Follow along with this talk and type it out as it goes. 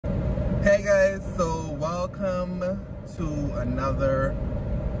welcome to another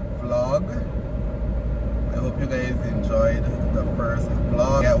vlog. I hope you guys enjoyed the first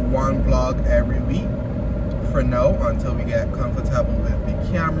vlog. We get one vlog every week for now until we get comfortable with the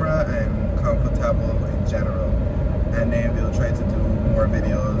camera and comfortable in general, and then we'll try to do more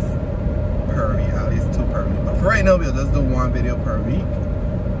videos per week, at least 2 per week. But for right now, we'll just do 1 video per week.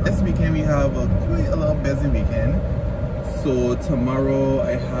 This weekend we have quite a little busy weekend. So tomorrow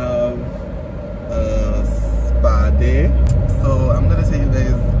I have a spa day, so I'm gonna take you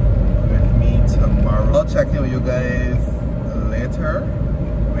guys with me tomorrow. I'll check in with you guys later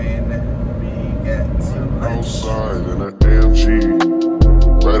when we get to lunch. Outside in an AMG,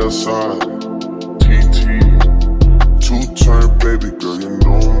 right outside, TT, 2-turn baby girl, you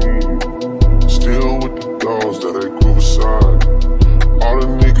know me. Still with the dogs that I grew beside. All the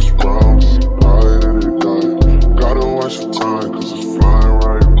niggas round me, ride and they die. Gotta watch the time, cause it's flying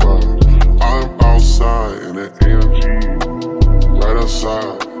right by. I'm outside in an AMG, right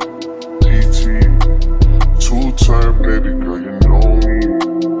outside, TT, 2-turn baby girl, you know me.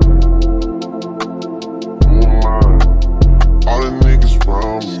 Moonlight, all the niggas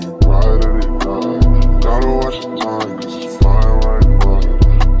round me, ride and they die. Gotta watch the time, cause it's flying right by.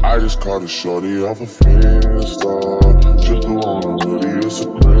 I just caught a shorty off a Finsta, just the one I'm really, it's a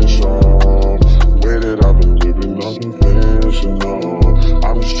screenshot. Way that I've been living unconventional.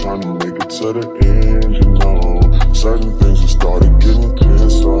 I'm just trying to make it to the end, you know. Certain things have started getting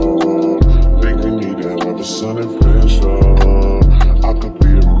closer. Think we need to have a sun adventure. I could be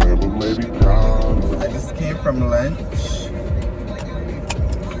a man, but maybe God. I just came from lunch.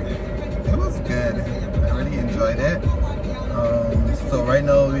 It was good. I really enjoyed it. So right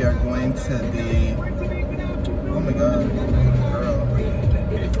now we are going to the, oh my god, girl.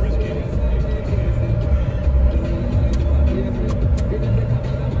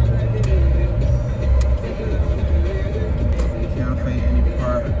 Can't find any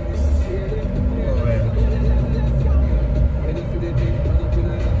parts. Oh wait.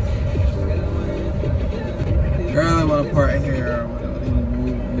 Girl, I want to park here.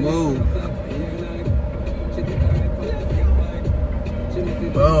 Move.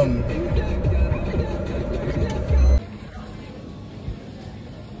 Boom.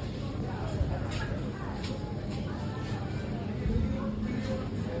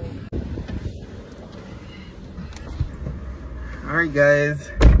 Alright guys,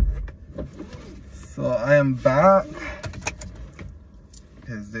 so I am back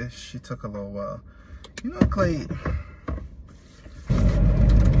because she took a little while, you know, Clay.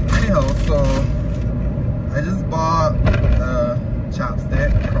 Anyhow, so I just bought a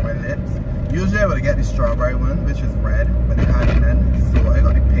chapstick for my lips. Usually I would get the strawberry one, which is red, but they had none, so I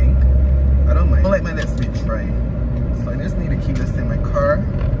got the pink. I don't mind. I don't like my lips to be dry, so I just need to keep this in my car.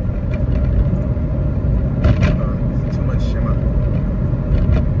 Too much shimmer.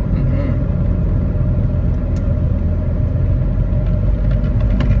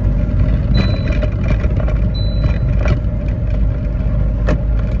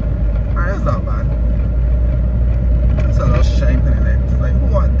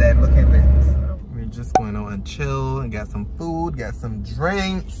 Chill and get some food, get some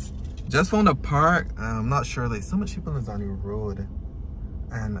drinks. Just found a park. I'm not sure, like so much people is on the road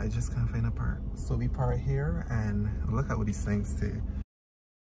and I just can't find a park, so we park here and look at what these things say.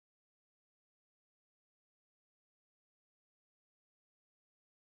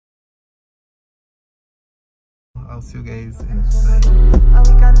 I'll see you guys inside.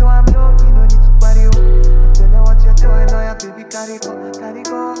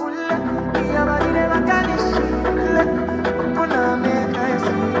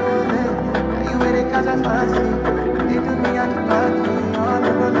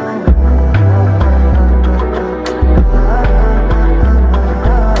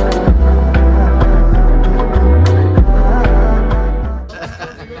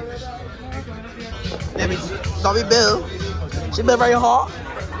 Sorry, Bill. She been very hot.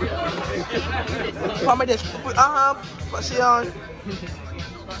 Probably this. What she on?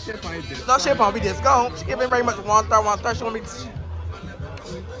 No, she probably this. Go. She giving very much 1/3. She want me.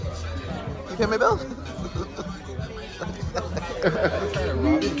 You hear me, Bill?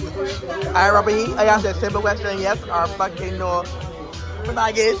 Alright, Robert Heat. I asked that simple question. Yes or fucking no. What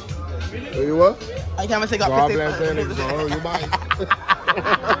bag is? You what? I can't even take off the bro. You buy.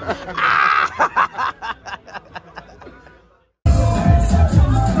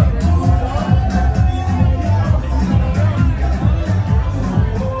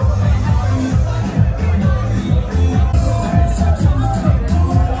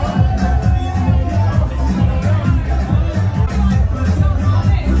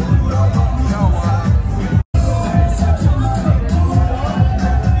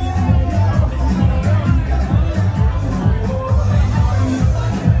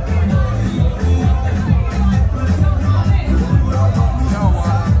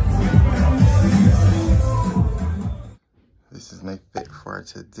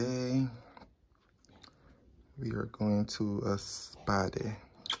 today we are going to a spa day.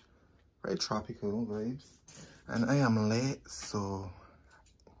 Very tropical vibes. And I am late, so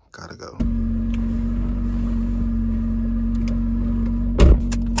gotta go.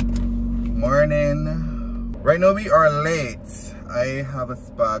 Morning. Right now we are late. I have a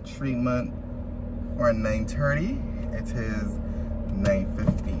spa treatment for 9:30. It is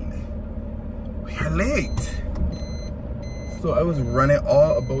 9:15. We are late. So I was running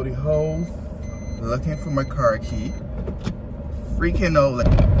all about the house, looking for my car key, freaking out like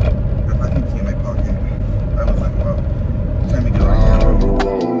if I can key in my pocket. I was like, wow, time to go. On the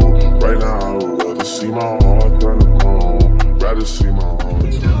road, right now I would rather see my heart turn to chrome. Rather see my heart turn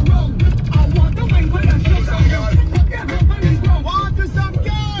to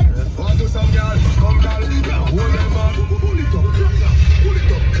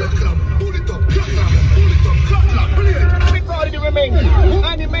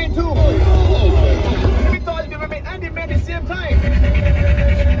and the main too. We thought you remain and the main at the same time.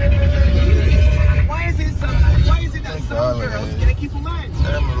 Why is it that some girls can't keep in mind?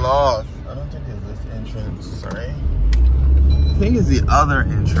 I'm lost. I don't think it's this entrance, sorry. I think it's the other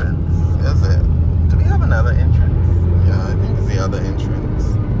entrance. Is it? Do we have another entrance? Yeah, I think it's the other entrance.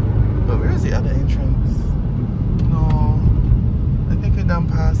 But where is the other entrance? No. I think I done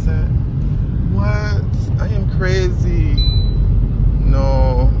past it. What? I am crazy.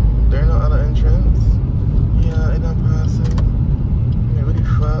 No, there's no other entrance. Yeah, I don't pass it. Hey, what the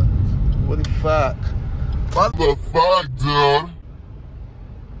fuck? What the fuck? What the fuck, dude?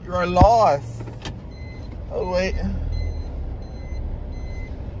 You are lost. Oh, wait.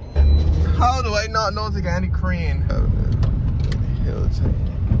 How do I not know to get any crane? Oh, the hell is it?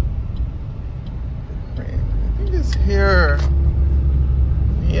 The crane. I think it's here.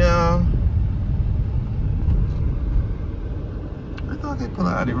 Yeah. I thought they pulled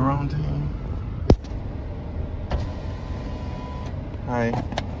out the wrong thing. Hi.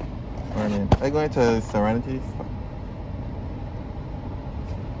 Morning. Are you going to Serenity?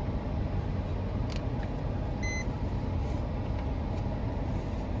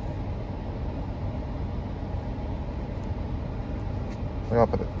 I gotta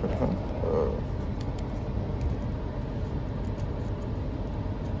put it on.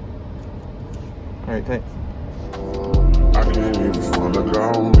 Alright, thanks. I can't even find a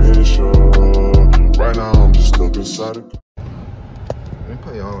combination. Right now I'm just stuck inside it. Let me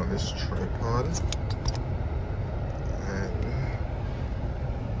put y'all on this tripod. And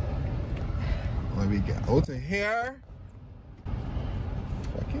let me get out of here.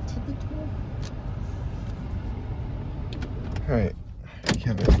 Fuck it to the door. Alright,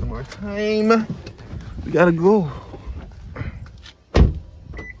 can't waste no more time. We gotta go.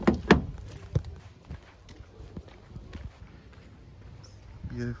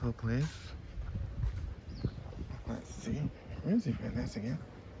 Beautiful place. Let's see. Where's the fitness again?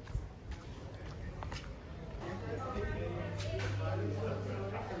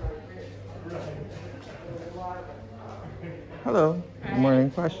 Hello. Good morning.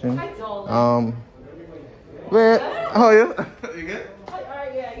 Question. Where? How are you? You good?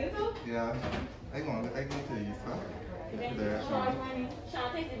 Alright, yeah, you too? Yeah. I go to the east side. Sean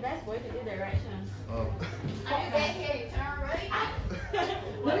takes the best boy to do directions. Oh. I do that here, you turn right.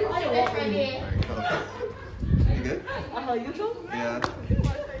 Look at this right here. You good? You too? Yeah.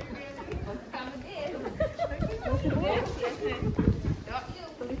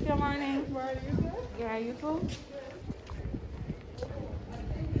 Good morning. Yeah, you too?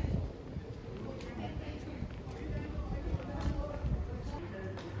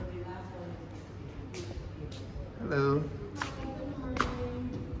 Hello.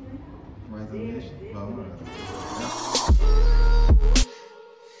 Reservation. Oh.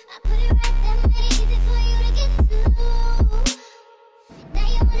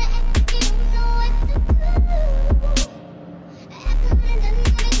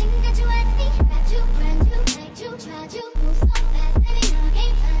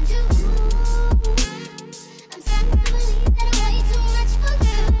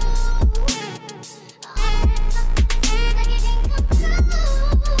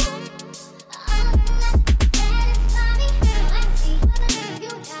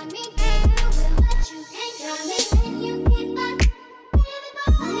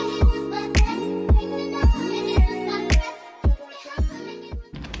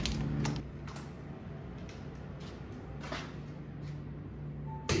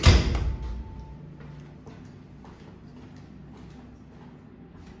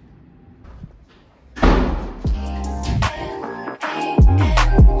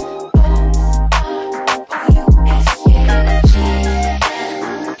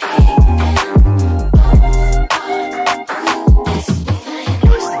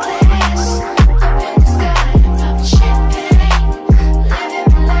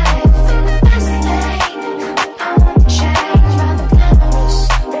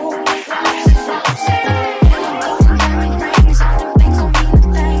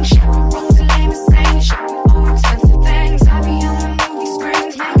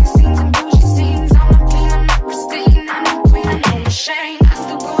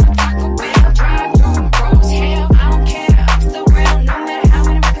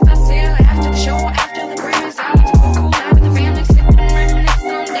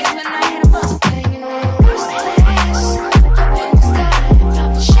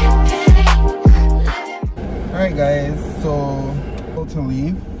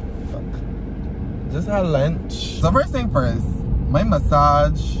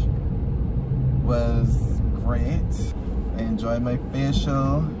 massage was great. I enjoyed my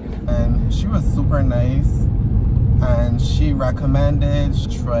facial and she was super nice, and she recommended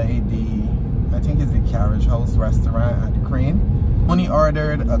try the, I think it's the Carriage House restaurant at the Crane. Only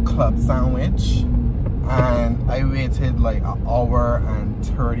ordered a club sandwich and I waited like an hour and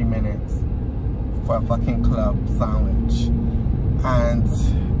 30 minutes for a fucking club sandwich, and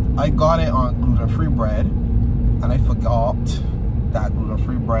I got it on gluten-free bread, and I forgot that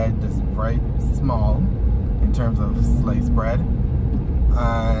gluten-free bread is very small in terms of sliced bread.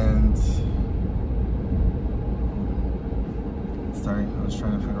 And sorry, I was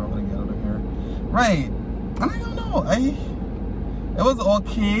trying to figure out how to get out of here. Right, and I don't know, it was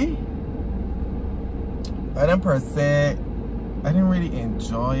okay. I didn't per se, I didn't really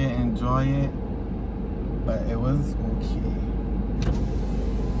enjoy it, but it was okay.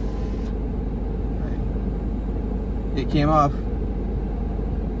 Right. It came off.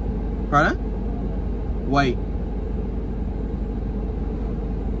 Pardon? White.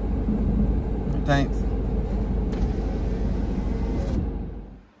 Thanks.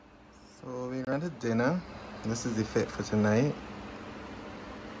 So we went to dinner. This is the fit for tonight.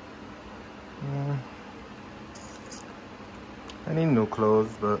 I need new clothes,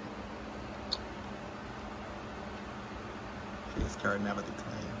 but face card never decline.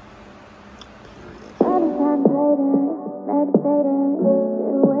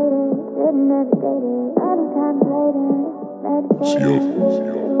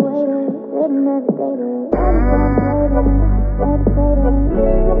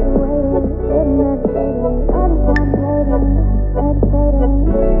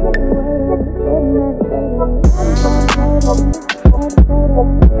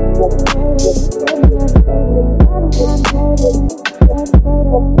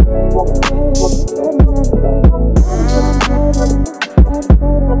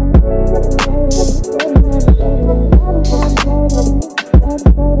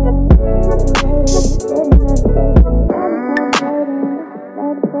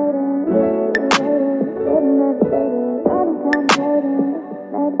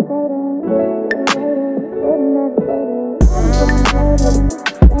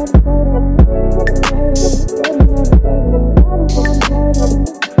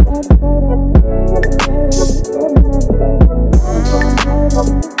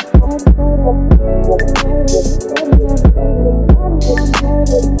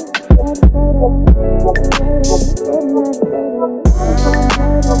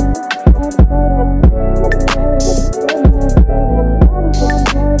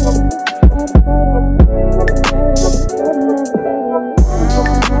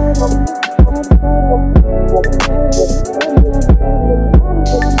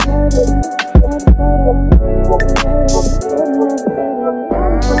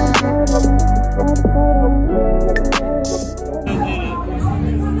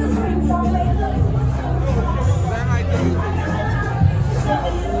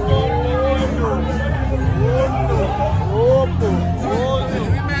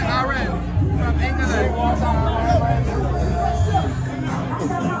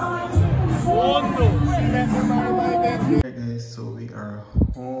 Alright guys, so we are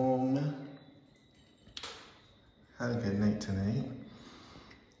home. Had a good night tonight.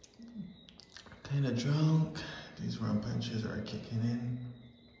 Kinda drunk. These rum punches are kicking in.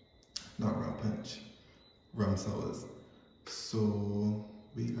 Not rum punch, rum sours. So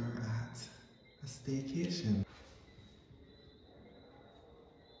we are at a staycation.